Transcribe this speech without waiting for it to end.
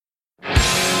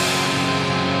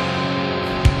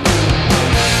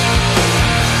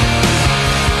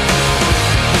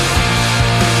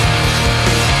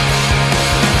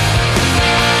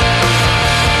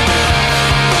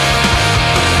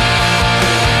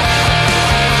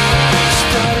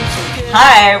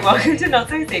Hi, welcome to Not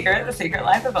So Secret, the Secret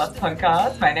Life of Us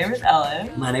podcast. My name is Ellen.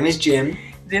 My name is Jim.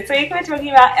 This week we're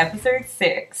talking about episode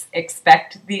 6,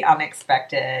 Expect the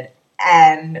Unexpected.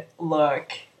 And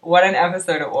look, what an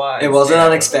episode it was. It wasn't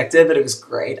unexpected, but it was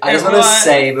great. I just want to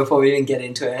say, before we even get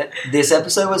into it, this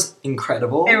episode was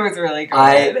incredible. It was really good.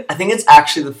 I think it's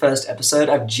actually the first episode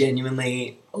I've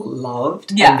genuinely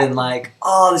loved. Yeah. And been like,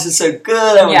 oh, this is so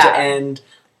good. I want to end.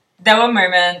 There were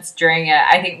moments during it,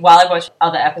 I think, while I watched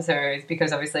other episodes,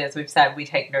 because obviously, as we've said, we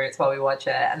take notes while we watch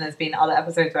it, and there's been other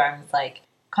episodes where I'm just, like,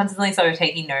 constantly sort of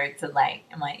taking notes, and, like,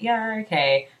 I'm like, yeah,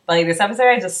 okay. But, like, this episode,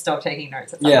 I just stopped taking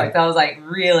notes at some point. So I was, like,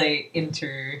 really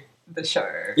into the show.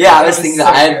 Yeah, I was thinking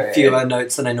that I had fewer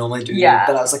notes than I normally do,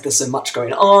 but I was like, there's so much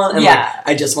going on, and, like,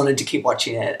 I just wanted to keep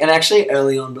watching it. And actually,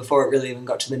 early on, before it really even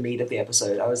got to the meat of the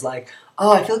episode, I was like,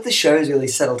 oh, I feel like the show is really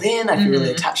settled in, I feel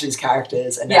really attached to these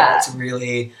characters, and now it's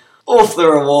really off the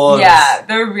rewards. Yeah,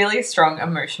 there were really strong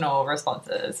emotional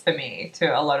responses for me to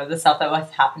a lot of the stuff that was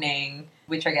happening,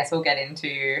 which I guess we'll get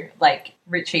into, like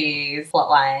Richie's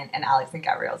plotline and Alex and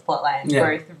Gabrielle's plotline.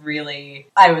 Both really,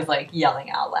 I was like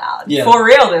yelling out loud. For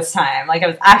real this time. Like I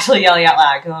was actually yelling out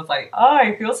loud because I was like, oh,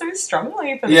 I feel so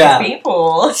strongly for these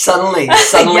people. Suddenly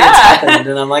it's happened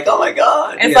and I'm like, oh my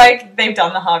god. It's like they've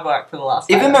done the hard work for the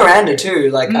last Even Miranda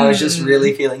too. Like I was just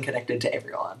really feeling connected to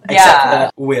everyone.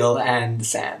 Except for Will and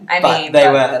Sam. But they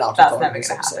were an afterthought. That's never going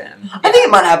to happen. I think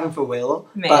it might happen for Will.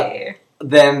 Maybe. But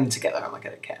them together, I'm not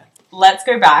going to care. Let's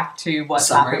go back to what's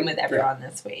happened with everyone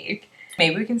this week.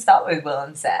 Maybe we can start with Will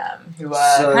and Sam, who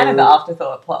were kind of the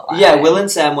afterthought plotline. Yeah, Will and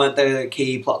Sam weren't the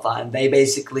key plotline. They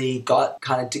basically got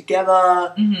kind of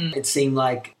together. It seemed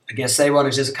like, I guess they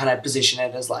wanted to just kind of position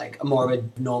it as like a more of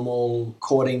a normal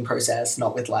courting process,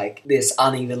 not with like this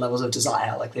uneven levels of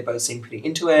desire. Like they both seemed pretty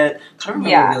into it. Can't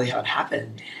remember really how it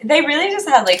happened. They really just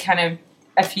had like kind of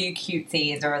a few cute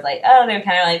scenes where it was like, oh, they were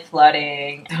kind of like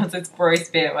flirting. There was this gross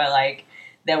bit where like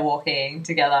they're walking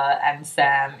together and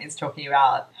Sam is talking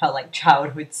about her like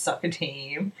childhood soccer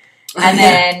team, and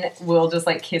then Will just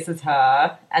like kisses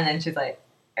her, and then she's like,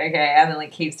 okay, and then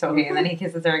like keeps talking, and then he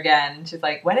kisses her again. She's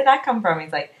like, where did that come from?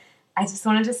 He's like, I just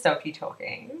wanted to stop you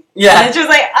talking. Yeah. And she was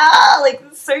like, like,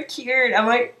 that's so cute. I'm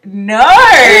like, no,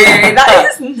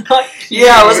 that is not cute.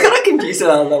 Yeah, I was kind of confused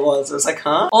about how that was. I was like,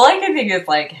 huh? All I can think is,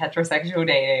 like, heterosexual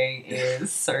dating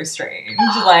is so strange.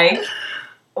 Like,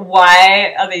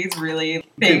 why are these really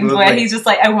things where he's just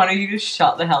like, I wanted you to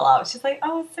shut the hell up. She's like,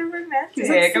 oh, it's so romantic.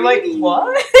 Like, I'm like,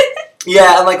 what?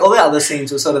 Yeah, and, like, all the other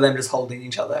scenes were sort of them just holding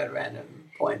each other at random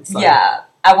points. Like, yeah.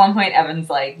 At one point, Evan's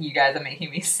like, you guys are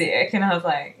making me sick. And I was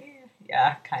like,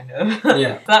 yeah, kind of.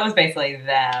 Yeah. So that was basically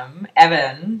them.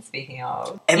 Evan, speaking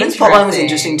of. Evan's plotline was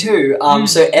interesting too.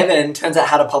 So Evan turns out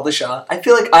had a publisher. I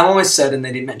feel like I'm almost certain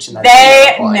they didn't mention that.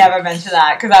 They never mentioned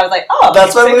that because I was like, oh.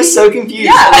 That's why we were so confused.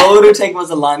 Yeah. All it would take was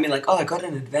a line being like, oh, I got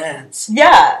an advance.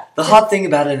 Yeah. The hard thing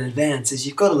about an advance is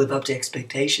you've got to live up to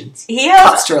expectations. He has.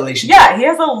 Cuts to relationship. Yeah, he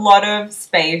has a lot of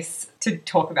space to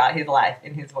talk about his life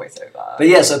in his voiceover. But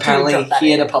yeah, so apparently he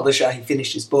had a publisher, he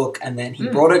finished his book, and then he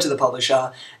brought it to the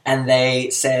publisher, and they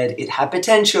said it had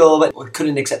potential, but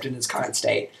couldn't accept it in its current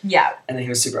state. Yeah. And then he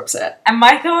was super upset. And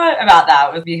my thought about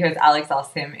that was because Alex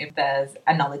asked him if there's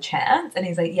another chance, and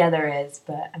he's like, yeah, there is,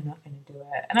 but I'm not going to do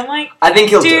it. And I'm like, I think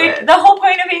he'll do it. Dude, the whole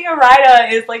point of being a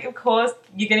writer is, like, of course,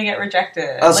 you're going to get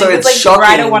rejected. Oh, so it's like,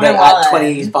 shocking that at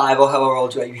 25 or however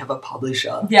old you are, you have a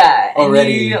publisher. Yeah.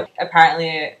 Already. And you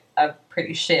apparently are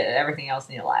pretty shit at everything else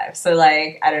in your life. So,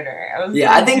 like, I don't know.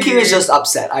 I think he was just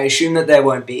upset. I assume that there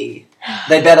won't be...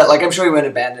 They better... Like, I'm sure he won't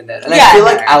abandon it. And I feel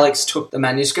like Alex took the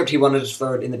manuscript. He wanted to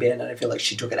throw it in the bin, and I feel like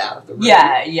she took it out of the room.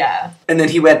 Yeah. And then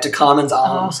he went to Carmen's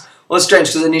arms. Well, it's strange,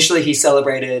 because initially he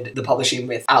celebrated the publishing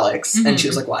with Alex, and she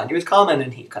was like, why aren't you with Carmen?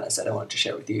 And he kind of said, I wanted to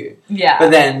share with you. Yeah.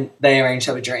 But then they arranged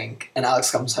to have a drink, and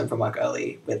Alex comes home from work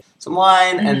early with some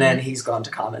wine, and then he's gone to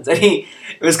Carmen's. And it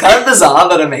was kind of bizarre,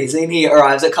 but amazing. He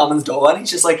arrives at Carmen's door, and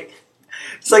he's just like...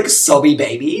 It's like a sobby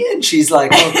baby, and she's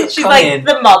like, oh, she's like in.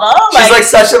 The mother. She's like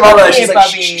such a mother. She's like,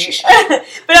 shh.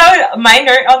 But my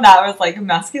note on that was like,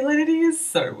 masculinity is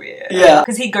so weird. Yeah.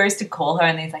 Because he goes to call her,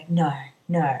 and he's like, no,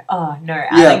 oh, no.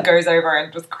 And then goes over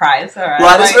and just cries for her. Well,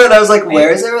 I just read, I was like,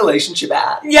 where is their relationship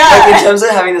at? Yeah. Like, in terms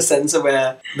of having a sense of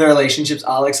where the relationships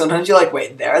are, like, sometimes you're like,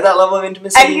 wait, they're at that level of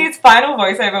intimacy? And his final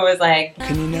voiceover was like...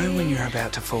 Can you know when you're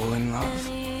about to fall in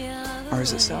love? Or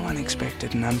is it so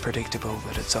unexpected and unpredictable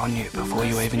that it's on you before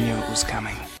you even knew it was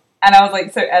coming? And I was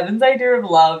like, so Evan's idea of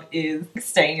love is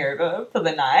staying over for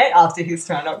the night after he's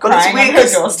turned up crying on her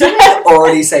doorstep. Didn't he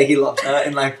already say he loved her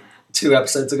in, like, 2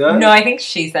 episodes ago? No, I think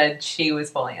she said she was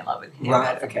falling in love with him.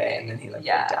 Right, okay, and then he like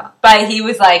freaked out. But he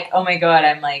was like, oh my god,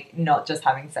 I'm like not just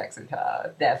having sex with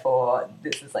her, therefore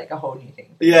this is like a whole new thing.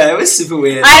 Yeah, it was super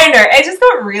weird. I don't know, it just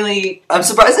got really... I'm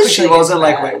surprised that she quickly wasn't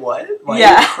like, into wait, what? Why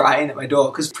Yeah. are you crying at my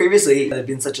door? Because previously there had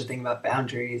been such a thing about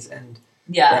boundaries and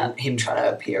then him trying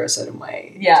to appear a certain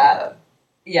way. Yeah. to her.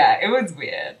 Yeah, it was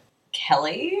weird.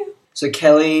 Kelly? So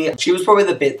Kelly, she was probably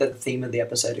the bit that the theme of the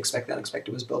episode, Expect the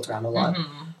Unexpected, was built around a lot.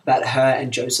 About her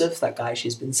and Joseph, that guy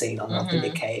she's been seeing on the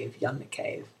Nick Cave, young Nick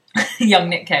Cave. Young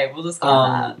Nick Cave, we'll just call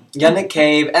him that. Young Nick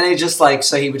Cave, and it just like,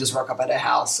 so he would just rock up at her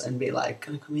house and be like,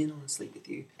 can I come in? I want to sleep with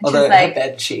you. And Although she's like- her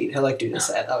bed sheet, her like do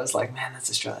set, I was like, man, that's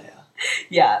Australia.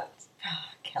 Yeah.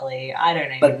 Kelly, I don't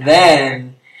know. But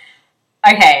then...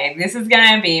 Okay, this is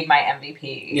gonna be my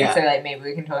MVP. Yeah. So like maybe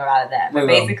we can talk about it then. We But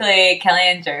will. basically, Kelly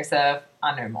and Joseph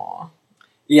are no more.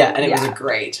 Yeah, and it was Yeah. a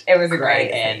great, It was a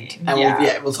great end. scene. And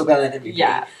Yeah. we'll talk about that in MVP.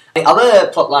 Yeah. The other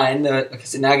plot line, okay,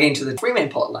 so now getting to the 3 main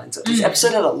plot lines. So this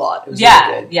episode had a lot. It was Yeah,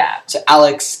 really good. yeah. So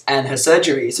Alex and her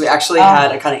surgery. So we actually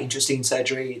had a kind of interesting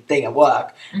surgery thing at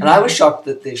work. And I was shocked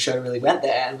that the show really went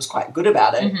there and was quite good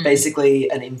about it. Basically,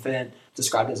 an infant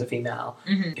described as a female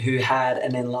who had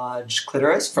an enlarged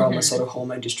clitoris from a sort of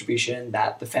hormone distribution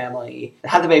that the family that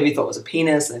had the baby thought was a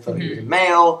penis and they thought he was a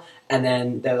male. And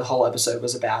then the whole episode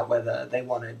was about whether they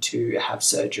wanted to have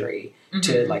surgery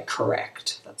to like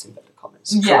correct, that's inverted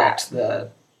commas, correct the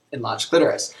enlarged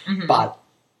clitoris. But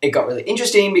it got really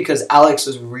interesting because Alex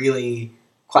was really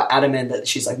quite adamant that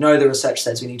she's like, no, the research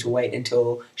says we need to wait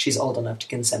until she's old enough to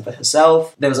consent for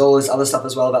herself. There was all this other stuff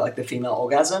as well about like the female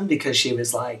orgasm because she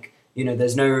was like, you know,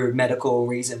 there's no medical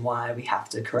reason why we have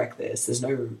to correct this. There's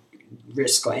no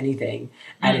risk or anything.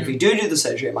 And if we do the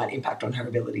surgery, it might impact on her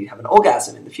ability to have an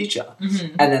orgasm in the future.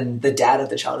 And then the dad of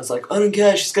the child is like, I don't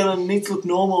care, she's gonna need to look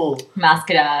normal.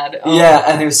 Masquerade. Oh. Yeah,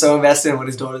 and he was so invested in what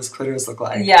his daughter's clitoris looked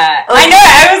like. Yeah, I know.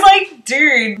 I was like,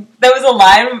 dude, there was a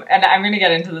line, and I'm going to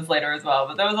get into this later as well,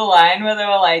 but there was a line where they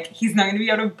were like, he's not going to be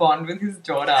able to bond with his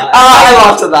daughter. I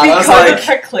laughed at that. I was Because like, of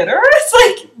her clitoris?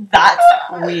 Like, that's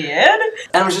weird.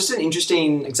 and it was just an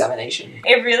interesting examination.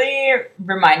 It really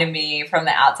reminded me from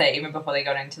the outset, even before they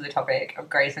got into the topic of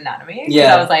Grey's Anatomy. 'Cause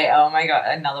Yeah. I was like, oh my god,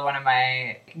 another one of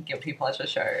my guilty pleasure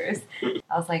shows.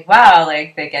 I was like, wow,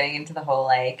 like, they're getting into the whole,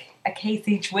 like, a case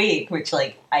each week, which,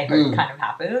 like, I hope kind of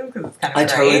happens, because it's kind of I great.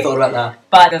 totally thought about that.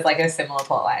 But there's like a similar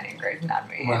plotline in Grey's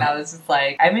Anatomy, Right. and I was just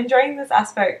like, I'm enjoying this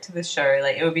aspect to the show.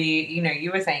 Like, it would be, you know,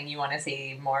 you were saying you want to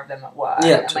see more of them at work,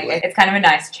 Yeah, and totally. like it's kind of a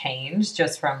nice change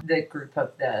just from the group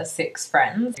of the 6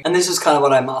 friends. And this is kind of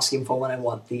what I'm asking for when I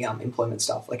want the employment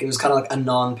stuff. Like, it was kind of like a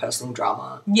non-personal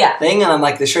drama Yeah, thing, and I'm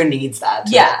like, the show needs that.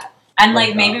 to, yeah. And Like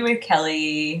like maybe that. with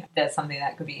Kelly, there's something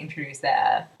that could be introduced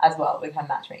there as well with her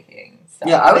matchmaking. So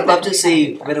Yeah, I would that love could to be see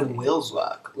kind a of bit of interesting. Will's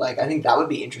work. Like, I think that would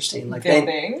be interesting. Like,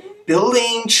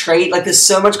 Building. trade. Like, there's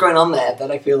so much going on there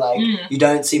that I feel like Mm. you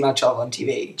don't see much of on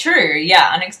TV. True,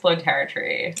 yeah, unexplored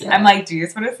territory. Yeah. I'm like, do you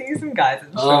just want to see some guys in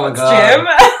Oh my shorts, God. Jim?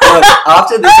 Look,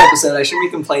 after this episode, I shouldn't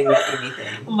be complaining about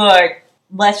anything. Look,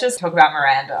 let's just talk about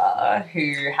Miranda,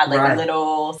 who had like Right. a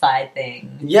little side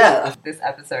thing Yeah, this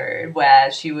episode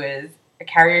where she was a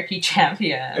karaoke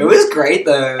champion. it was great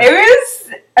though. It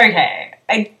was okay.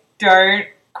 I don't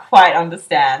quite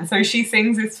understand. So she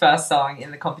sings this first song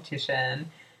in the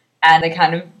competition, and they're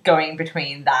kind of going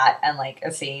between that and like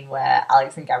a scene where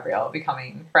Alex and Gabrielle are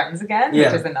becoming friends again,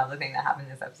 Yeah. which is another thing that happened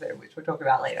in this episode, which we'll talk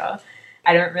about later.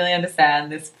 I don't really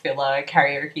understand this filler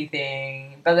karaoke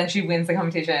thing, but then she wins the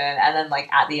competition, and then like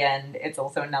at the end, it's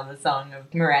also another song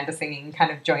of Miranda singing, kind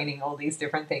of joining all these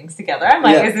different things together. I'm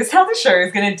like, Yeah. is this how the show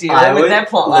is going to deal I with would, their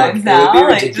plot look, lines now? It would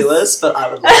be Like, ridiculous, but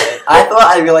I would love it. I thought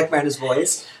I really like Miranda's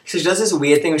voice. She does this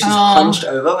weird thing where she's Oh. hunched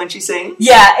over when she sings.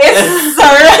 yeah, it's so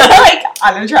like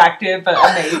unattractive but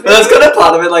amazing. But that's kind of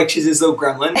part of it, like she's this little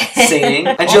gremlin singing.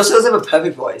 And she also doesn't have a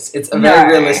perfect voice. It's a very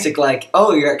No. realistic, like,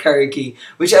 oh, you're at karaoke.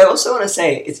 Which I also want to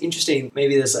say, it's interesting,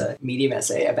 maybe there's a Medium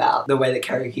essay about the way that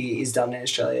karaoke is done in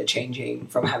Australia, changing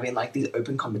from having like these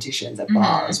open competitions at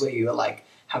bars where you like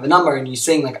have a number and you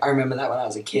sing, like I remember that when I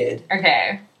was a kid,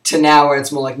 Okay. to now where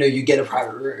it's more like, no, you get a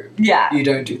private room. Yeah. You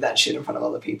don't do that shit in front of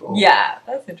other people. Yeah,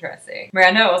 that's interesting.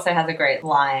 Miranda also has a great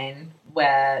line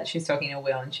where she's talking to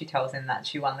Will and she tells him that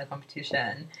she won the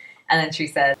competition. And then she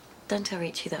says, Don't tell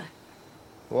Richie, though.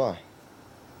 Why?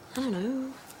 I don't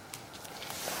know.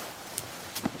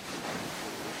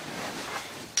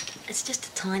 It's just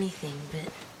a tiny thing,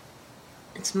 but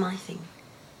it's my thing.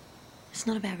 It's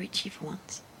not about Richie for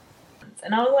once.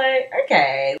 and I was like,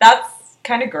 okay, that's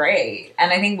kind of great.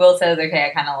 And I think Will says, okay, I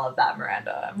kind of love that,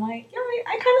 Miranda. I'm like, yeah,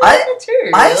 I kind of like it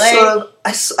too. I Like,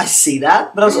 sort of, I see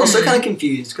that, but I was also kind of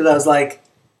confused because I was like,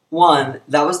 one,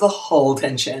 that was the whole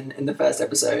tension in the first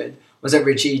episode, was that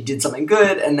Richie did something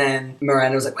good, and then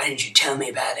Miranda was like, why didn't you tell me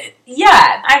about it?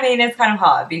 Yeah, I mean, it's kind of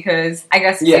hard because I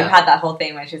guess Yeah. we've had that whole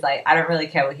thing where she's like, I don't really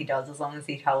care what he does as long as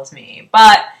he tells me.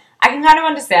 But I can kind of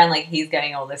understand, like, he's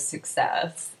getting all this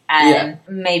success. And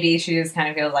maybe she just kind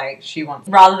of feels like she wants,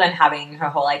 rather than having her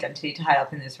whole identity tied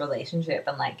up in this relationship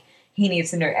and, like, he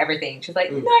needs to know everything. She's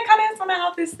like, no, I kind of just want to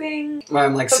have this thing Where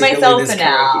I'm like, for secretly myself this for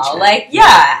now. karaoke chick. Like,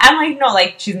 yeah. And, like, not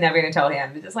like she's never going to tell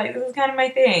him, but just like, this is kind of my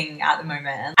thing at the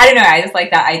moment. I don't know. I just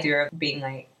like that idea of being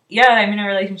like, yeah, I'm in a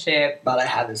relationship. But I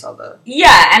have this other.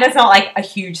 Yeah, and it's not like a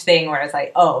huge thing where it's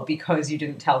like, oh, because you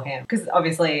didn't tell him. Because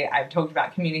obviously I've talked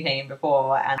about communicating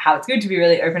before and how it's good to be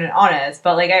really open and honest.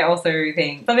 But like, I also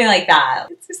think something like that,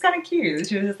 it's just kind of cute.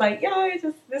 She was just like, yeah, this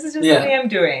is just something I'm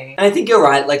doing. And I think you're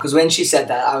right, like, because when she said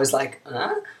that, I was like,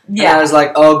 huh? Yeah. And I was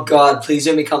like, oh god, please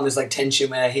don't become this, like, tension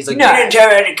where he's like, No. you didn't tell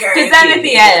me to karaoke. Because then at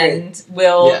the end,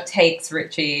 Will Yeah. takes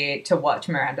Richie to watch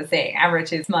Miranda sing, and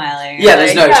Richie's smiling. Yeah, and,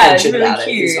 there's like, no it's tension really about it.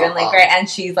 cute It's not and like hard. great, and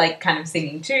she's like kind of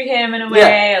singing to him in a way.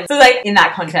 Yeah. So like in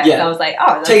that context, Yeah. I was like,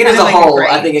 oh, that's Taken kind as of, a like, whole,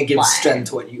 great I think it gives line. strength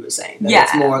to what you were saying. That Yeah.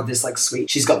 It's more of this, like, sweet,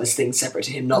 she's got this thing separate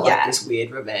to him, not Yeah. like this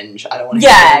weird revenge. I don't want to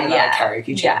Yeah, be yeah,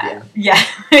 karaoke champion. yeah.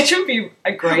 It should be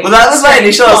a great. Well, that was my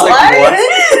initial, I was like,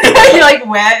 plotline. what? You're like,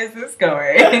 where is this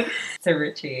going? So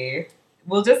Richie,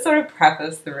 we'll just sort of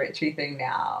preface the Richie thing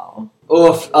now.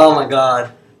 Oof, oh my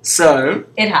god. So,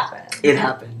 It happened. it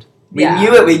happened. We Yeah.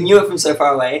 knew it from so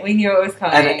far away. We knew it was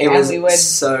coming, And it was we would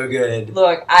so good.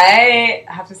 look. I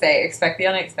have to say, expect the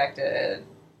unexpected.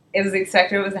 It was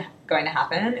expected it was going to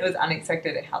happen. It was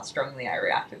unexpected how strongly I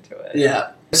reacted to it. Yeah.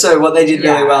 So what they did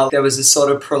Yeah. really well, there was this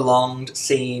sort of prolonged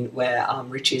scene where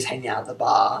Richie's hanging out at the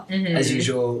bar, Mhm. as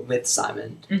usual, with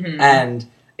Simon. Mhm. And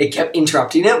it kept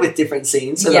interrupting it with different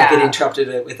scenes. So like Yeah. it interrupted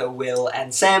it with a Will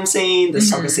and Sam scene, the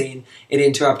soccer scene. It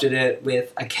interrupted it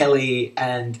with a Kelly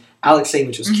and Alex scene,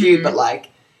 which was cute, but like,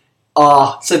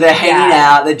 so they're hanging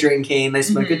Yeah. out, they're drinking, they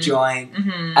smoke a joint,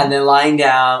 Mhm. and they're lying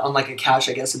down on like a couch,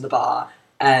 I guess, in the bar.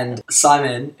 And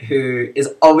Simon, who is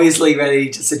obviously ready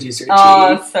to seduce Richie,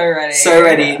 Oh, so ready. so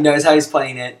ready, knows how he's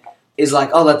playing it, is like,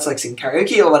 oh, let's like sing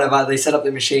karaoke or whatever. They set up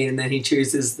the machine and then he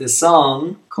chooses this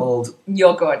song called,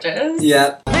 You're gorgeous.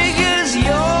 yeah, Because you're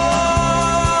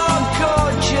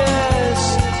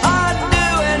gorgeous, I'd do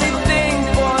anything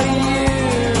for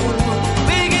you.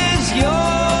 Because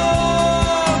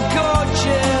you're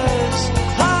gorgeous,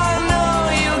 I know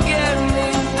you'll get me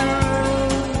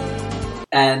through.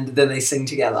 and then they sing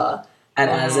together. And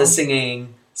as Wow. they're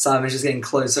singing, Simon's just getting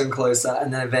closer and closer,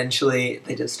 and then eventually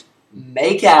they just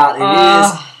make out. It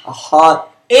is a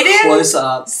hot It is close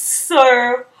up.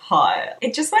 so hot.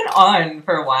 It just went on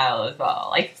for a while as well,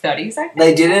 like 30 seconds.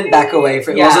 They didn't maybe? back away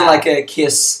from it. It Yeah. wasn't like a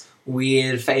kiss,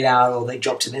 weird fade out, or they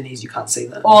drop to their knees. You can't see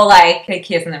them. Or like they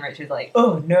kiss and then Richard's like,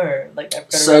 oh no, like I've got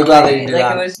to So run glad away. they didn't do like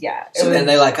that. it was, yeah. It So was then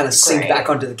they like kind of sink great. back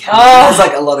onto the couch. Oh. There's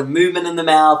like a lot of movement in the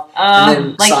mouth. and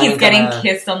then like Simon he's getting kinda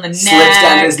kissed on the neck. slips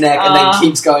down to his neck and then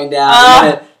keeps going down. And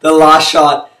then the last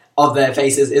shot of their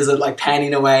faces is like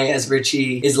panning away as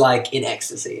Richie is like in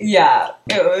ecstasy. Yeah,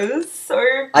 it was so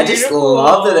beautiful. I just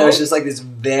love that there was just like this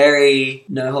very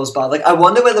no holds barred. Like I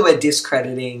wonder whether we're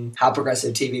discrediting how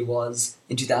progressive TV was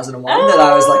in 2001. That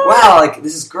I was like, wow, like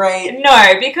this is great.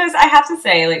 No, because I have to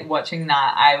say, like, watching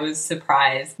that, I was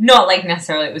surprised. Not, like,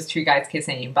 necessarily it was two guys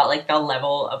kissing, but, like, the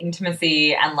level of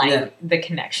intimacy and, like, Yeah. the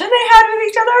connection they had with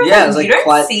each other. I was Yeah, it was, like, you don't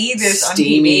quite see this on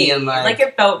steamy TV. and, like- Like,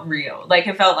 it felt real. Like,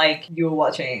 it felt like you were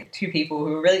watching two people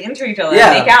who were really into each other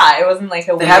Yeah. make out. It wasn't, like, a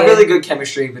They weird... have really good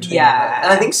chemistry between Yeah. them.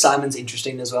 And I think Simon's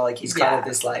interesting as well. Like he's kind of Yeah.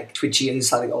 this like twitchy and he's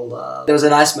slightly older. There was a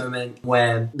nice moment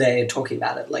where they're talking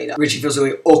about it later. Richie feels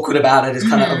really awkward about it, is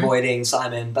kind of avoiding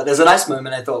Simon. But there's a nice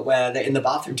moment I thought where they're in the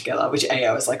bathroom together, which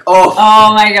I was like,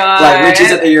 oh my God. like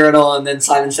Richie's at the urinal and then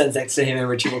Simon stands next to him and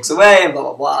Richie walks away and blah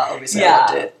blah blah. Obviously I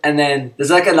loved it. And then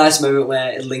there's like a nice moment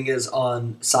where it lingers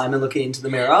on Simon looking into the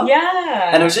mirror.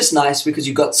 Yeah. And it was just nice because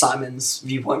you got Simon's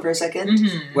viewpoint for a second,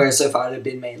 Mhm. whereas so far it had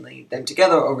been mainly them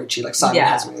together or Richie. Like Simon Yeah.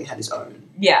 hasn't really had his own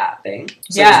Yeah. thing. So it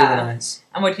was Yeah. really nice.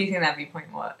 And what do you think that viewpoint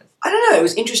was? I don't know, it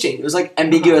was interesting. It was like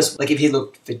ambiguous, like if he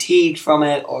looked fatigued from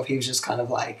it or if he was just kind of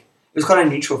like, it was kind of a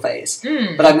neutral face.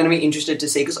 Mm. But I'm going to be interested to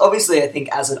see, because obviously I think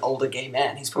as an older gay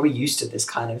man, he's probably used to this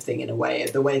kind of thing in a way,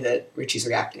 the way that Richie's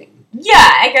reacting. Yeah,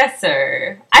 I guess so.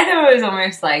 I thought it was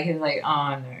almost like, he was like,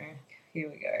 oh no, here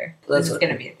we go. That's This is what-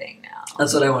 going to be a thing now.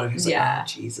 That's what I wanted. He's like, Yeah. oh,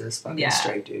 Jesus, fucking Yeah.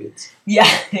 straight dudes. Yeah.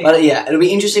 But yeah, it'll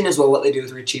be interesting as well what they do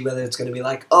with Richie, whether it's going to be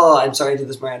like, oh, I'm sorry I did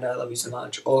this, Miranda, I love you so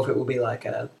much, or if it will be like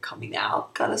a coming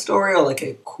out kind of story, or like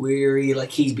a query,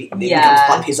 like it becomes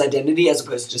part of his identity as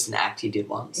opposed to just an act he did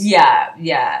once. Yeah,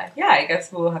 I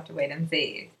guess we'll have to wait and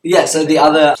see. Yeah, so the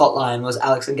other plot line was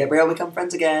Alex and Gabrielle become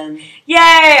friends again. Yay!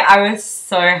 I was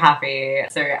so happy.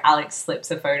 So Alex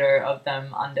slips a photo of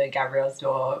them under Gabrielle's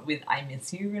door with "I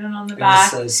miss you" written on the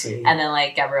back. It was so sweet. And then,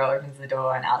 like, Gabrielle opens the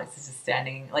door and Alex is just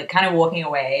standing, like, kind of walking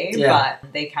away. Yeah.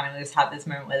 But they kind of just have this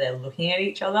moment where they're looking at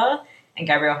each other. And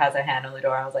Gabrielle has her hand on the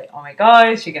door. I was like, oh my God,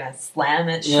 is she going to slam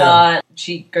it shut?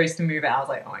 She goes to move it. I was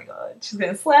like, oh my God, she's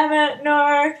going to slam it?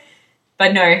 No.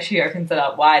 But no, she opens it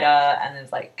up wider and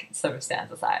there's, like, some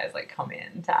stanza size, like, come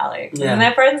in to Alex. Yeah. And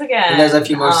they're friends again. And there's a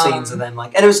few more scenes of them,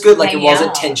 like, and it was good, like, it hanging wasn't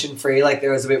out. tension-free, like,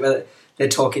 there was a bit where they're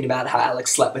talking about how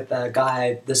Alex slept with the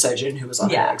guy, the surgeon who was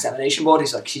on her examination board.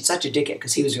 He's like, she's such a dickhead,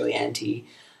 because he was really anti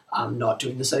not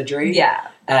doing the surgery. Yeah.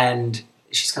 And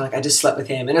she's kind of like, I just slept with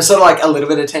him. And it's sort of like a little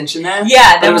bit of tension there.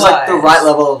 Yeah, but it was like the right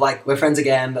level of like, we're friends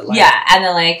again, but like... Yeah, and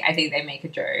then like, I think they make a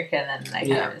joke and then they kind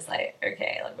Yeah. of just like,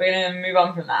 okay, like we're going to move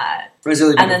on from that. It was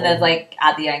really And then beautiful. there's like,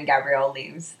 at the end, Gabrielle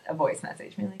leaves a voice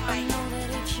message. Being like, Wait,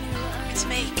 it's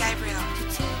me, Gabrielle.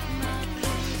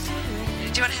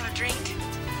 Do you want to have a drink?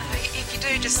 If you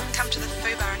do, just come to the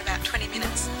Foo Bar in about 20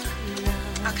 minutes.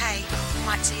 Okay,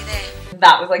 might see you there.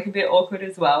 that was like a bit awkward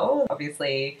as well.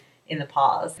 Obviously, in the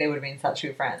past, they would have been such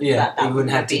good friends Yeah, that you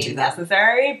wouldn't have to been do that.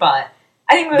 necessary, but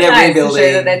I think it was They're nice to show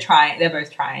rebuilding. that they're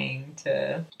both trying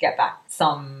to get back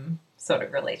some sort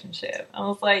of relationship. I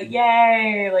was like,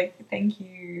 yay, like, thank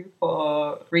you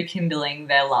for rekindling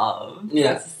their love.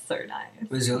 Yeah. This is so nice. It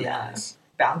was really nice.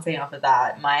 Bouncing off of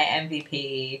that, my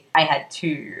MVP, I had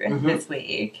two Mhm. this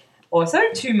week. Also,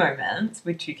 two moments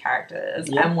with two characters,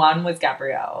 Yeah. and one was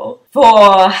Gabrielle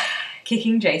for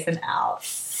kicking Jason out.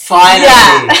 Finally!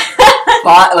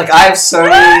 Yeah. Like, I have so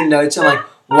many notes. I'm like,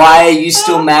 why are you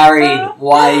still married?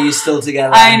 Why are you still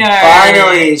together? I know.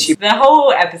 Finally! The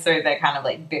whole episode, they're kind of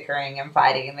like bickering and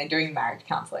fighting, and they're doing marriage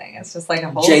counseling. It's just like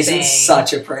a whole Jason's thing.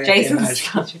 such a prick. Jason's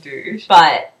such a douche.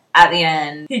 But at the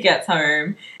end, he gets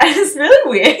home, and it's really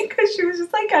weird because she was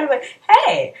just like kind of like,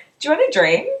 hey, do you want a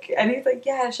drink? And he's like,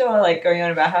 yeah, sure, like going on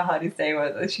about how hard his day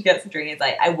was. And she gets a drink and he's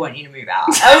like, I want you to move out.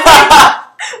 I was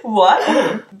like,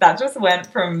 what? That just went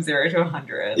from 0 to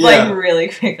 100, Yeah. like really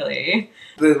quickly.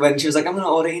 When she was like, I'm going to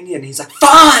order Indian, he's like,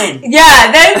 fine!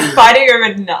 Yeah, then fighting over,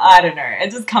 I don't know, it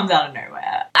just comes out of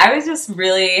nowhere. I was just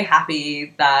really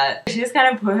happy that she just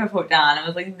kind of put her foot down and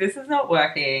was like, this is not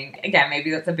working. Again,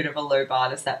 maybe that's a bit of a low bar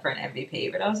to set for an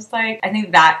MVP, but I was just like, I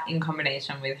think that in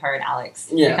combination with her and Alex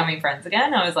becoming friends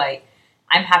again, I was like,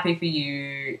 I'm happy for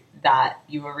you that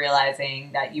you were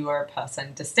realizing that you are a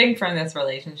person distinct from this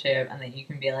relationship and that you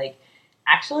can be like,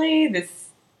 actually, this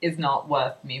is not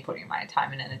worth me putting my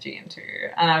time and energy into.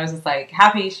 And I was just like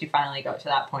happy she finally got to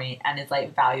that point and is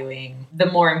like valuing the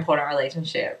more important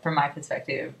relationship from my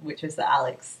perspective, which is the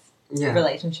Alex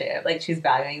relationship. Like she's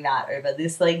valuing that over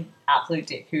this like absolute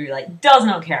dick who like does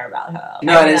not care about her.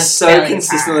 No, I it mean, is that's so fairly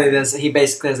consistently, apparent. he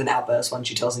basically has an outburst when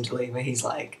she tells him to leave, where he's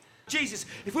like, Jesus,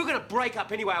 if we're gonna break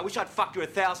up anyway, I wish I'd fucked her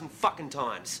 1,000 fucking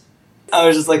times. I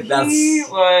was just like, that's... He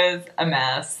was a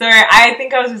mess. So I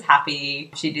think I was just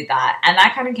happy she did that. And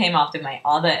that kind of came after my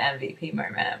other MVP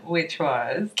moment, which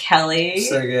was Kelly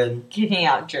So good. kicking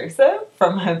out Joseph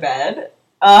from her bed.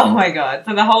 Oh my God.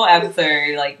 So the whole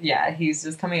episode, like, yeah, he's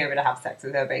just coming over to have sex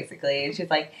with her, basically. And she's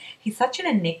like, he's such an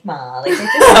enigma. Like, I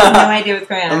just have no idea what's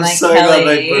going on. I'm like, so Kelly,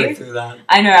 glad they broke through that.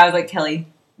 I know, I was like, Kelly,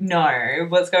 no,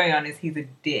 what's going on is he's a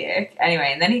dick.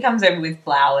 Anyway, and then he comes over with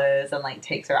flowers and, like,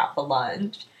 takes her out for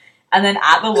lunch. And then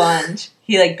at the lunch,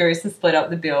 he, like, goes to split up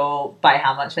the bill by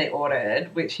how much they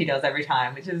ordered, which he does every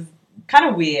time, which is kind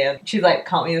of weird. She's like,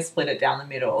 can't we just split it down the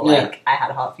middle? Yeah. Like, I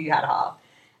had half, you had half.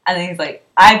 And then he's like,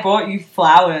 I bought you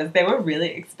flowers. They were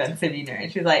really expensive, you know.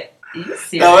 And she's like, are you serious?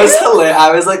 That was hilarious.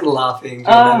 I was like laughing during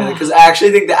that minute because I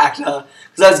actually think the actor,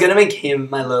 because I was going to make him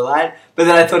my low light, but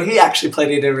then I thought he actually played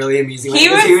it in a really amusing way. He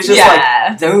because was just yeah.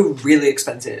 like, they were really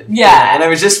expensive. Yeah. And it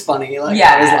was just funny. Like,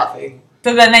 Yeah. I was laughing.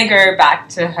 So then they go back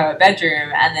to her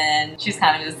bedroom, and then she's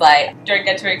kind of just like, don't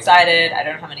get too excited. I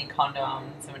don't have any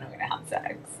condoms, so we're not going to have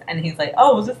sex. And he's like,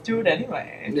 oh, we'll just do it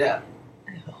anyway. Yeah.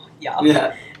 Yeah.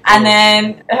 Yeah. And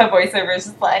then her voiceover is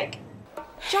just like,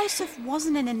 Joseph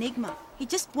wasn't an enigma. He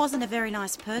just wasn't a very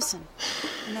nice person.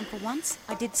 And then for once,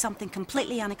 I did something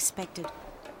completely unexpected.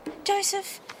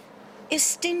 Joseph is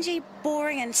stingy,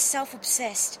 boring, and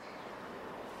self-obsessed.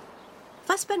 If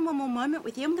I spend one more moment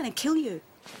with you, I'm going to kill you.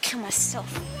 Kill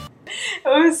myself. it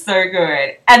was so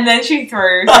good. And then she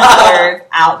throws her clothes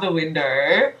out the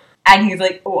window. And he's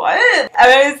like, what?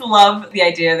 I always love the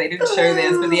idea, they didn't show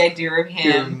this, but the idea of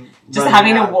him just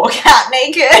having to walk out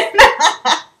naked.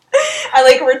 I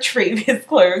like retrieve his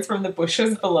clothes from the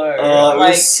bushes below.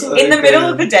 Like so in the good. middle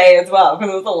of the day as well,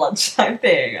 because it was a lunchtime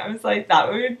thing. I was like,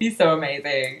 that would be so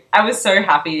amazing. I was so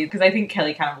happy because I think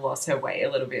Kelly kind of lost her way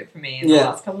a little bit for me in the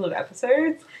last couple of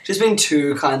episodes. Just being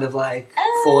too kind of like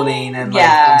fawning and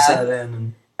like uncertain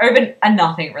and over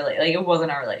nothing really. Like it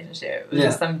wasn't a relationship. It was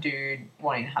just some dude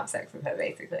wanting to have sex with her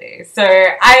basically. So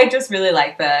I just really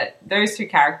like that those two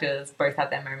characters both had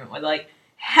their moment where like,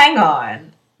 hang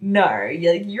on. No,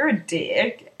 you're a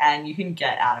dick and you can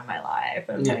get out of my life.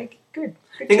 I'm like, good.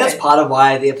 I think that's part of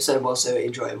why the episode was so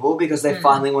enjoyable, because they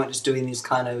finally weren't just doing these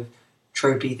kind of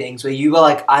tropey things where you were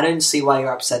like, I don't see why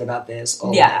you're upset about this,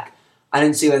 or like, I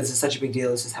don't see why this is such a big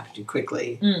deal, this has happened too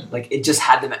quickly. Like, it just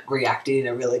had them reacting in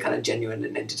a really kind of genuine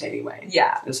and entertaining way.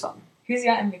 Yeah. It was fun. Who's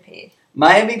your MVP?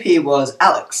 My MVP was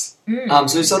Alex.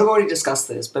 So we sort of already discussed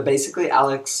this, but basically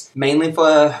Alex, mainly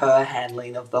for her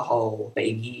handling of the whole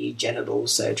baby genital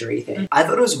surgery thing, I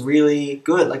thought it was really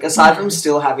good. Like, aside from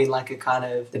still having like a kind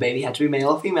of, the baby had to be male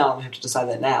or female, and we have to decide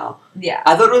that now. Yeah.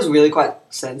 I thought it was really quite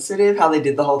sensitive how they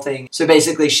did the whole thing. So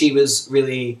basically she was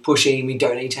really pushing, we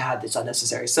don't need to have this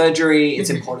unnecessary surgery. It's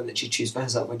important that she choose for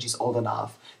herself when she's old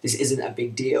enough. This isn't a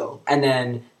big deal. And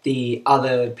then the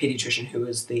other pediatrician, who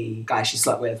was the guy she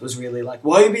slept with, was really like,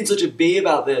 why are you being such a bee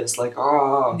about this? Like,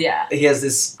 oh. Yeah. He has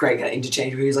this great kind of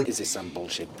interchange where he's like, Is this some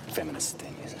bullshit feminist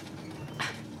thing, is it?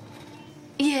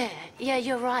 Yeah,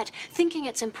 you're right. Thinking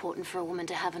it's important for a woman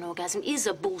to have an orgasm is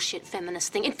a bullshit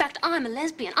feminist thing. In fact, I'm a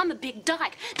lesbian. I'm a big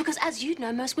dyke. Because as you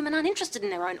know, most women aren't interested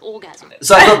in their own orgasm.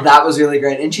 So I thought that was really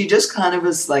great. And she just kind of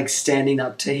was like standing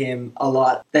up to him a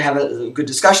lot. They have a good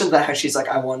discussion about how she's like,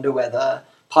 I wonder whether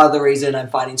part of the reason I'm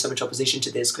finding so much opposition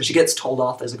to this, because she gets told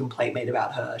off, there's a complaint made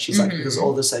about her. She's like, because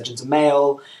all the surgeons are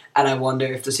male, and I wonder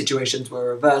if the situations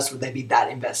were reversed, would they be that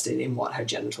invested in what her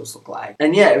genitals look like?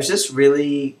 And yeah, it was just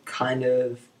really kind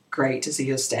of great to see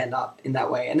her stand up in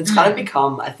that way. And it's kind of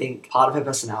become, I think, part of her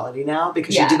personality now,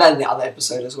 because she did that in the other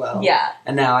episode as well. Yeah.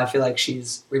 And now I feel like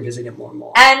she's revisiting it more and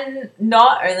more. And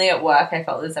not only at work, I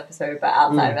felt this episode, but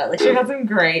outside of it. Like, she had some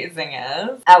great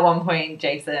singers. At one point,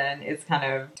 Jason is kind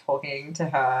of talking to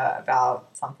her about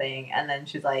something, and then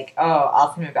she's like,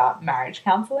 ask him about marriage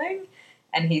counselling.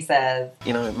 And he says,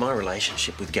 You know, my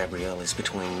relationship with Gabrielle is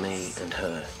between me and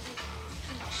her.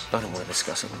 I don't want to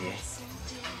discuss it with you.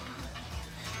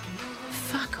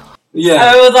 Fuck off. Yeah.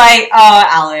 I was like,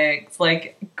 Alex,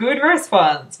 like, good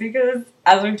response, because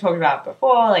as we've talked about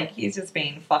before, like, he's just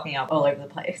been fucking up all over the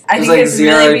place. I think like it's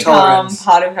zero really become tolerance.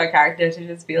 part of her character to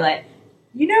just be like,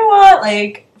 you know what,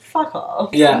 like, fuck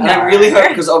off. Yeah, and No. I really hope,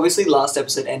 because obviously last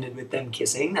episode ended with them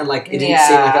kissing, and like it didn't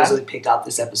seem like it was really picked up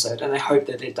this episode, and I hope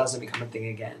that it doesn't become a thing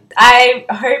again. I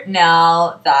hope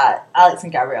now that Alex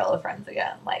and Gabrielle are friends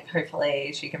again, like,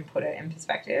 hopefully she can put it in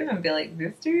perspective and be like,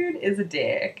 this dude is a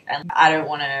dick, and I don't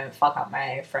want to fuck up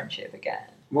my friendship again.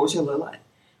 What was your low light?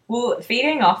 Well,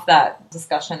 feeding off that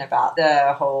discussion about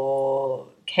the whole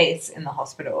case in the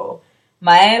hospital,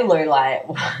 my low light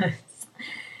was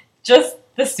just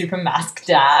the super masked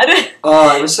dad.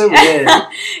 Oh, it was so weird.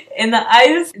 In that, I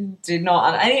just did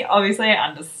not. Obviously, I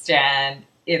understand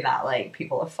in that, like,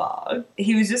 people are fucked.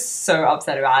 He was just so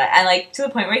upset about it, and like to the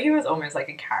point where he was almost like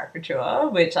a caricature,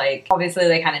 which, like, obviously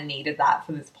they kind of needed that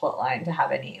for this plot line to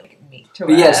have any like meat to it.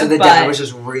 But yeah, so the dad was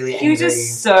just really angry. He was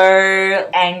just so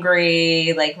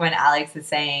angry, like when Alex is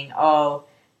saying, "Oh,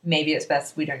 maybe it's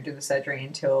best we don't do the surgery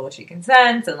until she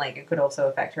consents," and like it could also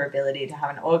affect her ability to have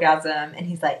an orgasm, and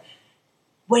he's like,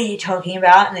 what are you talking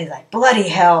about? And he's like, bloody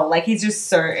hell. Like, he's just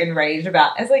so enraged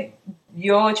about it. It's like,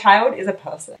 your child is a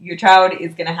person. Your child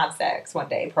is going to have sex one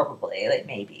day, probably. Like,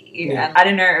 maybe. Yeah. And I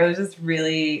don't know. It was just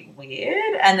really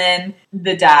weird. And then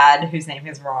the dad, whose name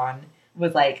is Ron,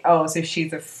 was like, oh, so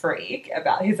she's a freak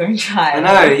about his own child.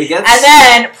 I know, he gets... And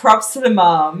then props to the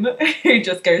mum, who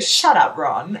just goes, shut up,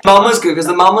 Ron. Mum was good, because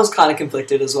the mum was kind of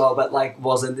conflicted as well, but, like,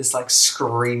 wasn't this, like,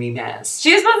 screaming mess.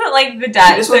 She just wasn't like the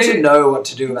dad. She just wanted to know what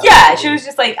to do about Yeah, it. she was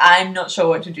just like, I'm not sure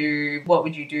what to do. What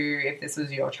would you do if this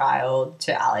was your child,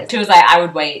 to Alex? She was like, I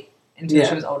would wait until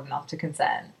she was old enough to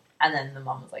consent. And then the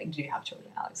mum was like, do you have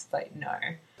children? Alex was like, no.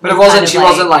 But it wasn't, Kind of she like-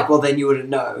 wasn't like, well, then you wouldn't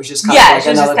know. It was just kind Yeah, of like she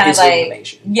was another just kind piece of of like,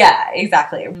 information. yeah,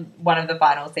 exactly. One of the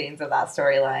final scenes of that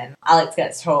storyline, Alex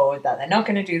gets told that they're not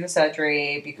going to do the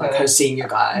surgery because... Like her senior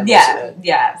guy. Yeah,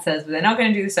 it says they're not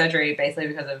going to do the surgery basically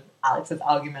because of Alex's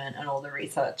argument and all the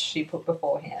research she put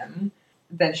before him.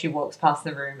 Then she walks past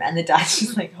the room and the dad's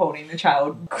just like holding the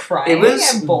child, crying It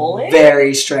was and bawling.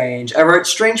 very strange. I wrote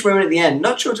strange moment at the end.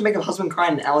 Not sure to make a husband cry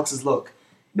in Alex's look.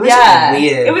 It was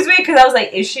weird. It was weird because I was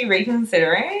like, is she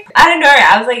reconsidering? I don't know.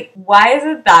 I was like, why is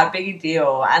it that big a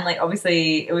deal? And like,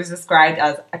 obviously, it was described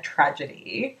as a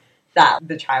tragedy that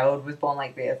the child was born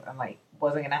like this and like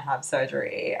wasn't going to have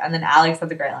surgery. And then Alex had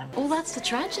the great line. Well, that's the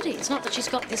tragedy. It's not that she's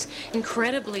got this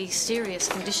incredibly serious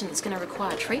condition that's going to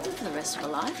require treatment for the rest of her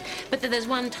life, but that there's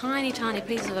one tiny, tiny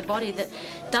piece of her body that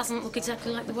doesn't look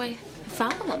exactly like the way her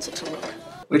father wants it to look.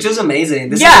 Which was amazing.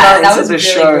 This Yeah, is that was the really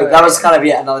show. good. That was kind of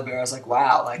another bit where I was like,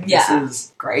 wow, like Yeah. this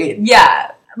is great.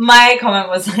 Yeah. My comment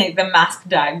was like the masked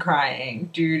dad crying.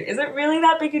 Dude, is it really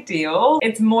that big a deal?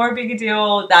 It's more big a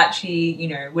deal that she, you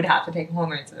know, would have to take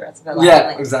hormones for the rest of her life. Yeah,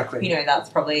 Like, exactly. You know, that's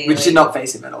probably... Which like, did not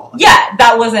face him at all. Yeah,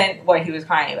 that wasn't what he was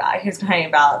crying about. He was crying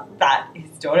about that his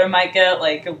daughter might get,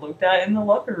 like, looked at in the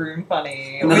locker room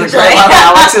funny. And there's Which, a great like- line where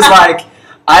Alex is like,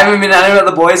 I haven't been out of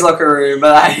the boys' locker room,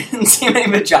 but I didn't see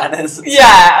many vaginas. Yeah,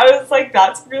 I was like,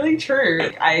 that's really true.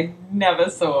 Like, I never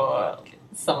saw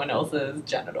someone else's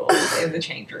genitals in the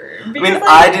change room. I mean, Because, like,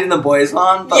 I did in the boys'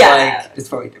 one, but Yeah. like, it's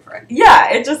probably different.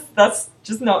 Yeah, that's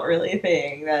just not really a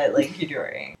thing that, like, you're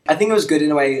doing. I think it was good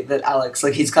in a way that Alex,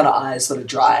 like, his kind of eyes sort of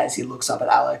dry as he looks up at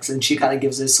Alex, and she kind of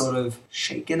gives this sort of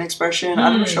shaken expression.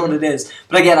 I'm not sure what it is.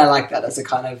 But again, I like that as a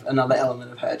kind of another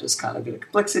element of her, just kind of a bit of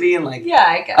complexity, and like, Yeah,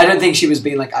 I guess. I don't think she was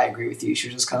being like, I agree with you. She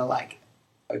was just kind of like,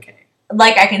 okay.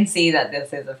 Like, I can see that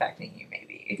this is affecting you, maybe.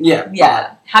 Yeah.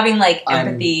 Yeah. Having, like, I'm-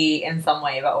 empathy in some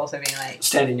way, but also being like... But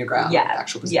standing your ground, Yeah, in the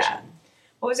actual position. yeah.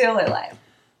 What was your low light?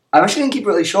 I'm actually going to keep it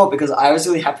really short because I was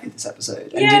really happy with this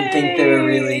episode and didn't think there were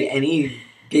really any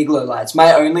big low lights.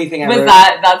 My only thing I Was wrote...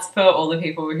 that's for all the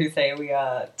people who say we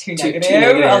are too negative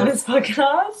negative. on this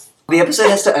podcast? The episode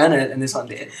has to earn it, and this one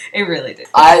did. It really did.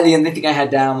 The only thing I had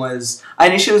down was... I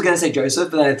initially was going to say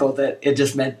Joseph, but then I thought that it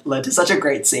just led to such a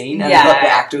great scene, and I thought the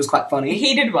actor was quite funny.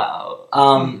 He did well.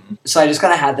 So I just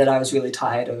kind of had that I was really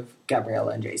tired of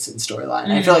Gabriella and Jason's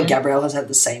storyline. I feel like Gabrielle has had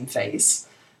the same face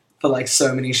for, like,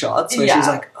 so many shots, where she's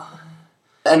like... "Ugh."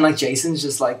 And, like, Jason's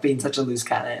just, like, being such a loose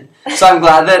cannon. So I'm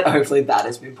glad that hopefully that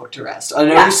has been put to rest. I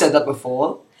know we said that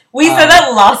before. We said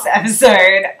that last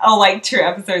episode, or like 2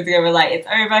 episodes ago, we're like, it's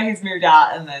over, he's moved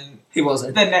out, and then He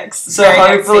wasn't. the next... So very next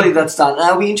hopefully scene- that's done. And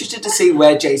I'll be interested to see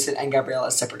where Jason and Gabrielle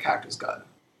as separate characters go.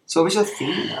 So what was your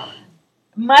theme now?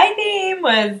 My theme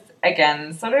was,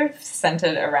 again, sort of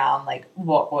centered around, like,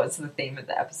 what was the theme of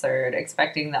the episode,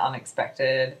 expecting the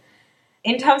unexpected.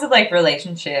 In terms of, like,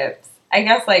 relationships, I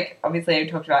guess, like, obviously I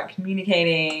talked about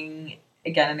communicating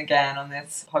again and again on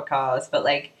this podcast, but,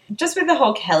 like, just with the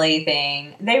whole Kelly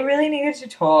thing, they really needed to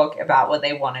talk about what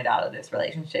they wanted out of this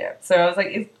relationship. So I was like,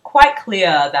 it's quite clear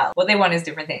that what they want is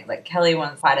different things. Like, Kelly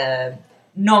wants quite a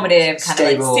normative, kind of,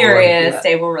 Stable, like, serious, yeah.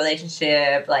 stable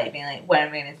relationship, like, being like, when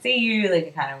am I going to see you?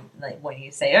 Like, kind of, like, when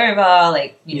you stay over,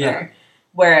 like, you know.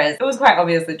 Whereas it was quite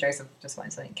obvious that Joseph just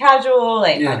wanted something casual,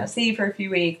 like, might not see you for a few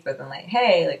weeks, but then, like,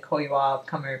 hey, like, call you up,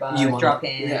 come over, drop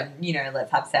in, you know,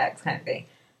 let's have sex kind of thing.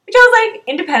 Which I was like,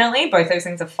 independently, both those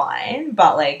things are fine,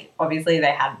 but, like, obviously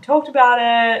they hadn't talked about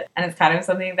it, and it's kind of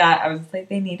something that I was like,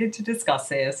 they needed to discuss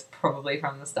this probably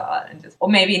from the start, and just, or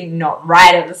maybe not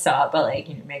right at the start, but, like,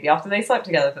 you know, maybe after they slept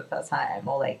together for the first time,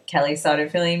 or, like, Kelly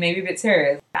started feeling maybe a bit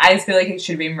serious. I just feel like it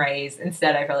should have been raised.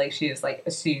 Instead, I felt like she just, like,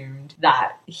 assumed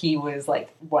that he was,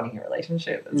 like, wanting a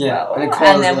relationship as well. And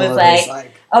then was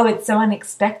like, oh, it's so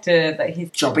unexpected that he's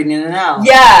jumping in and out.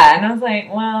 Yeah, and I was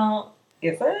like, well...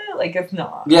 Is it? Like, it's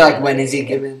not. Yeah, like, when is he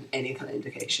given any kind of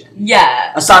indication?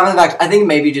 Yeah. Aside from the fact, I think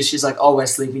maybe just she's like, oh, we're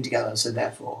sleeping together, so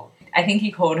therefore. I think he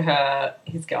called her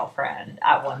his girlfriend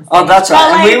at one stage. Oh, that's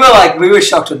right. But, And we were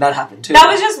shocked when that happened too.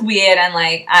 That was just weird, and,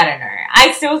 like, I don't know.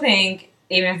 I still think,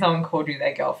 even if someone called you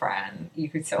their girlfriend, you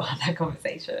could still have that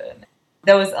conversation.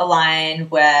 There was a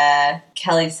line where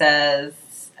Kelly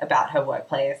says about her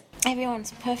workplace.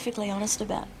 Everyone's perfectly honest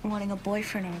about wanting a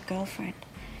boyfriend or a girlfriend.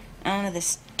 None of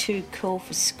this too cool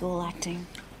for school acting.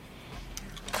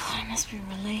 God, it must be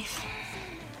a relief.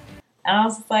 And I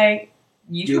was just like,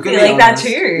 you could could be be like that honest.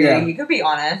 too. Yeah. You could be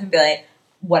honest and be like,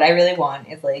 what I really want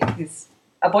is, like,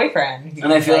 a boyfriend.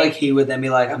 And I feel like he would then be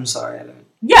like, I'm sorry, I don't.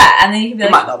 Yeah, and then you can be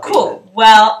It might not like, be, cool,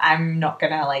 well, I'm not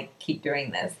gonna, like, keep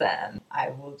doing this then. I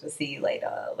will just see you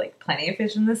later. Like, plenty of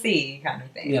fish in the sea kind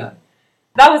of thing. Yeah.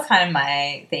 That was kind of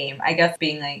my theme. I guess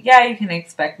being like, yeah, you can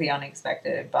expect the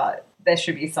unexpected, but there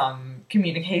should be some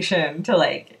communication to,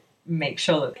 like, make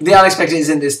sure that The unexpected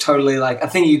isn't this totally, like, a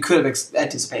thing you could have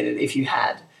anticipated if you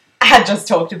had. I had just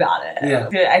talked about it. Yeah.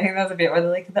 I think that was a bit where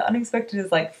they're like, the unexpected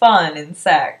is, like, fun and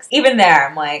sex. Even there,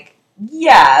 I'm like,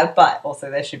 yeah, but also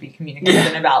there should be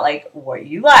communication about, like, what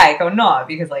you like or not,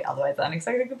 because, like, otherwise the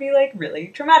unexpected could be, like, really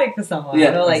traumatic for someone.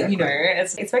 Yeah, or, like, exactly. you know,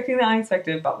 it's expecting the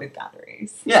unexpected, but with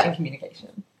boundaries Yeah. and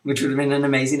communication. Which would have been an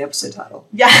amazing episode title.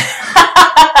 Yeah.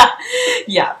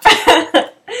 Yeah.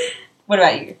 What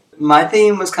about you? My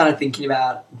theme was kind of thinking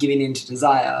about giving in to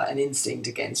desire and instinct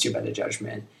against your better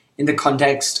judgment in the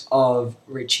context of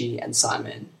Richie and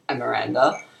Simon and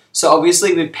Miranda. So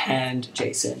obviously we've panned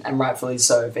Jason, and rightfully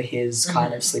so, for his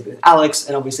kind of sleep with Alex,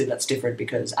 and obviously that's different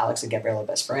because Alex and Gabrielle are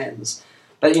best friends.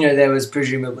 But, you know, there was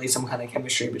presumably some kind of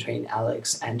chemistry between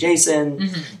Alex and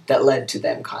Jason that led to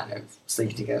them kind of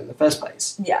sleeping together in the first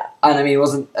place. Yeah. And I mean, it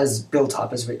wasn't as built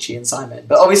up as Richie and Simon.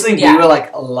 But obviously we were,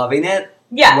 like, loving it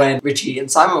when Richie and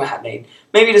Simon were happening.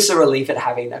 Maybe just a relief at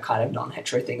having a kind of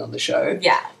non-hetero thing on the show.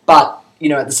 Yeah. But, you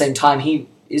know, at the same time, he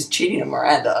is cheating on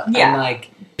Miranda. Yeah. And, like,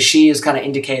 she is kind of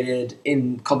indicated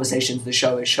in conversations the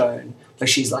show has shown where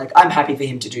she's like, I'm happy for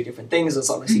him to do different things as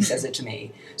long as he says it to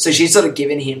me. So she's sort of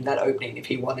given him that opening if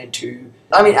he wanted to.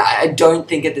 I mean, I don't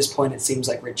think at this point it seems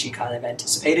like Richie kind of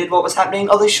anticipated what was happening,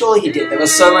 although surely he did. There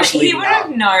was so much leading He would have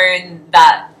known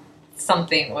that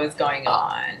something was going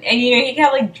on. And, you know, he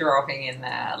kept, like, dropping in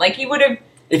there. Like, he would have...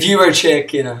 If you were a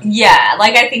chick, you know. Yeah,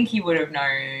 like, I think he would have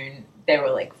known they were,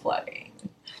 like, flirting.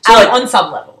 So, like, on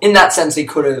some level. In that sense, he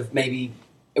could have maybe...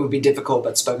 It would be difficult,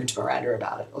 but spoken to Miranda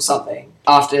about it or something.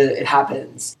 After it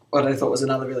happens, what I thought was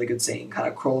another really good scene, kind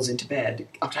of crawls into bed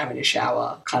after having a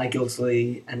shower, kind of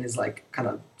guiltily, and is like, kind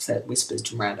of whispers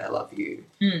to Miranda, I love you.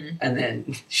 And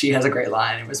then she has a great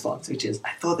line in response, which is,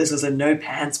 I thought this was a no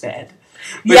pants bed.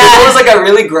 Which I thought was like a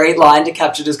really great line to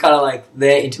capture just kind of like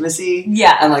their intimacy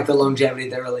and like the longevity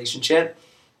of their relationship.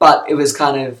 But it was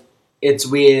kind of, it's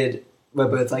weird. We're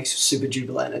both like super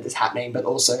jubilant at this happening, but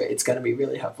also it's going to be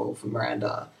really helpful for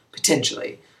Miranda,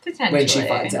 potentially, when she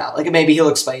finds out. Like maybe he'll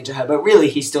explain to her, but really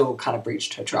he still kind of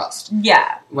breached her trust.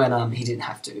 Yeah. When he didn't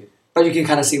have to. But you can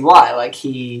kind of see why. Like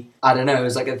he, I don't know, it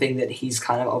was like a thing that he's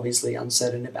kind of obviously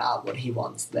uncertain about what he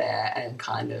wants there, and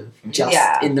kind of just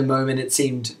in the moment it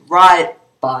seemed right,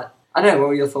 but I don't know, what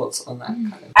were your thoughts on that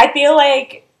kind of? I feel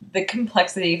like the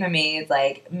complexity for me is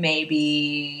like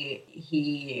maybe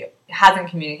he hasn't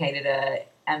communicated it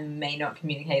and may not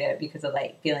communicate it because of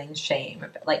like feeling shame,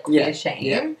 like queer shame.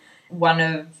 Yeah. One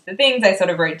of the things I sort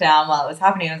of wrote down while it was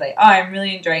happening, I was like, oh, I'm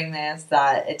really enjoying this,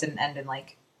 that it didn't end in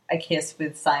like a kiss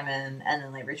with Simon and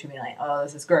then like Richard being like, oh,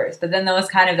 this is gross. But then there was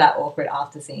kind of that awkward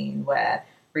after scene where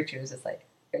Richard was just like,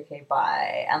 okay,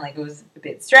 bye. And like it was a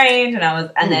bit strange,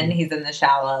 and then he's in the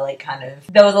shower, like kind of,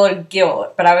 there was a lot of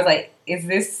guilt, but I was like, is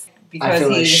this because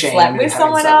he slept with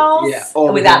someone else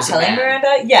without telling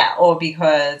Miranda? Yeah, or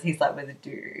because he slept with a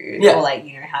dude or like,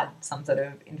 you know, had some sort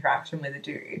of interaction with a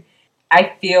dude.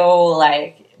 I feel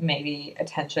like maybe a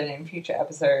tension in future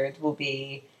episodes will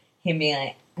be him being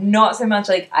like, not so much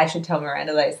like I should tell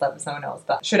Miranda that I slept with someone else,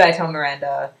 but should I tell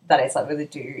Miranda that I slept with a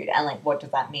dude, and like what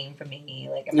does that mean for me,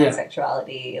 like in my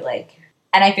sexuality, like.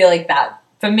 And I feel like that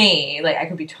for me, like I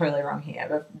could be totally wrong here,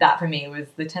 but that for me was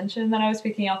the tension that I was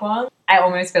picking up on. I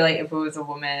almost feel like if it was a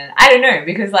woman, I don't know,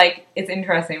 because like it's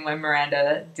interesting when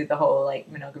Miranda did the whole like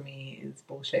monogamy is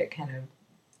bullshit kind of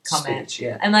comment. Speech,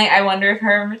 and like I wonder if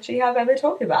her and Richie have ever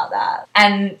talked about that.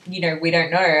 And you know, we don't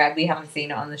know, we haven't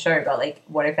seen it on the show, but like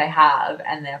what if they have,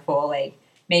 and therefore like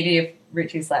maybe if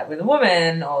Richie slept with a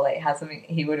woman or like has something,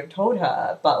 he would have told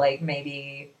her, but like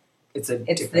maybe it's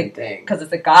different thing because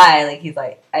it's a guy, like he's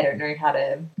like, I don't know how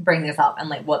to bring this up and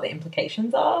like what the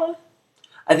implications are.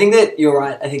 I think that you're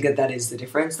right. I think that is the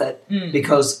difference, that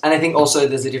because, and I think also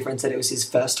there's a difference that it was his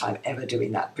first time ever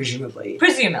doing that, presumably,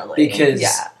 because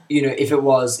you know, if it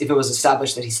was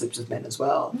established that he sleeps with men as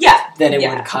well, then it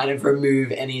would kind of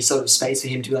remove any sort of space for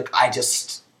him to be like, I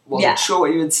just wasn't sure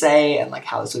what you would say and like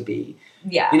how this would be.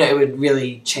 You know, it would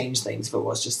really change things if it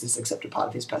was just this accepted part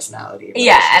of his personality.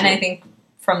 And I think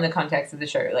from the context of the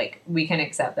show, like we can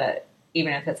accept that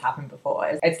even if it's happened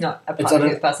before, it's not a part of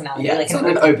his personality. Yeah, like it's not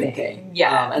an open thing.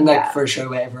 Yeah. And like for a show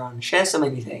where everyone shares so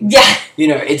many things. Yeah. You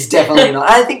know, it's definitely not.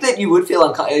 I think that you would feel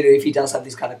uncomfortable if he does have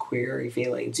these kind of queery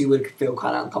feelings. You would feel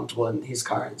kind of uncomfortable in his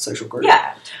current social group.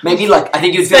 Yeah. Maybe like, I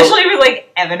think you'd feel... Especially with like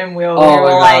Evan and Will, who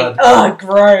were like, ugh,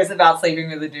 gross about sleeping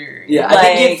with a dude. Yeah, like,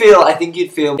 I think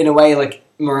you'd feel in a way like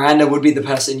Miranda would be the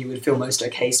person you would feel most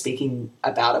okay speaking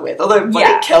about it with. Although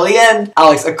like, Kelly and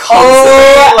Alex are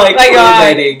constantly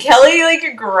coordinating. Kelly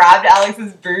like grabbed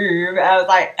Alex's boob and I was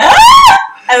like, ah!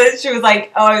 And then she was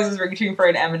like, oh, I was just reaching for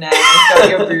an M&M and got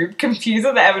your boob confused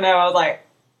with the M&M. I was like,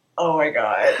 Oh my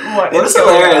god. What That was is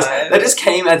going hilarious. on? That just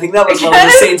came, I think that was It one of the kind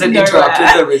of scenes that interrupted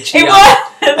nowhere. the Richie. It was.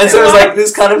 And so it was like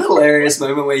this kind of hilarious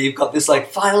moment where you've got this like,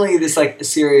 finally this like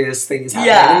serious thing is happening.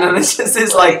 Yeah. And then it's just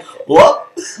this like, what?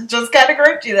 Just kind of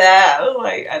gripped you there. I was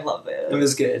like, I love this. It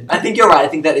was good. I think you're right. I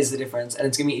think that is the difference. And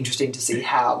it's going to be interesting to see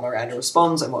how Miranda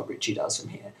responds and what Richie does from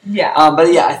here. Yeah.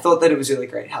 But yeah, I thought that it was really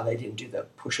great how they didn't do the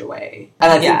push away.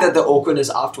 And I think Yeah. that the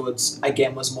awkwardness afterwards,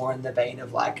 again, was more in the vein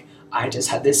of like, I just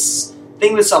had this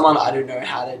thing with someone, I don't know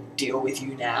how to deal with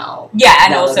you now. Yeah,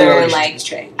 and now that the also, relationship like, has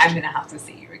changed. I'm gonna have to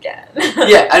see you again.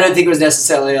 Yeah, I don't think it was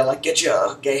necessarily a, like, get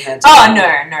your gay hands Oh, on me.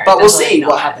 no. But we'll definitely see not.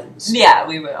 what happens. Yeah,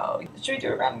 we will. Should we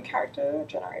do a random character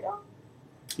generator?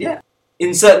 Yeah.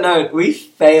 Insert note, we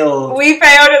failed. We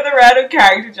failed at the random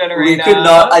character generator. We could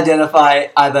not identify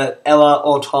either Ella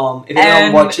or Tom. If anyone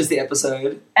And- watches the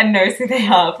episode, and knows who they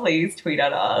are, please tweet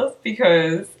at us,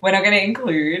 because we're not going to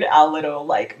include our little,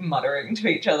 like, muttering to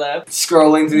each other.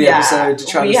 scrolling through the episode to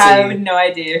try we to have see. no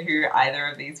idea who either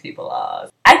of these people are.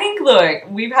 I think, look,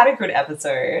 we've had a good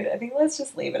episode. I think let's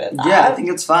just leave it at that. Yeah, I think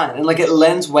it's fine. And, like, it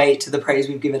lends weight to the praise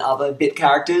we've given other bit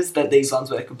characters that these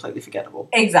ones were completely forgettable.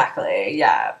 Exactly,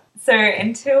 yeah. So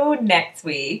until next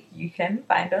week, you can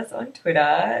find us on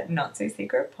Twitter, Not So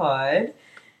Secret Pod.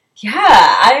 Yeah,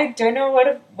 I don't know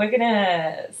what we're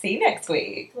gonna see next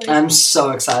week. Like, I'm so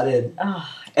excited. oh,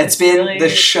 It's been, really- the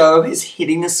show is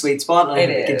hitting the sweet spot and I hope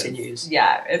it is. continues.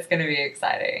 Yeah, it's gonna be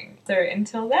exciting. So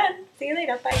until then, see you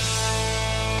later.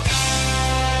 Bye.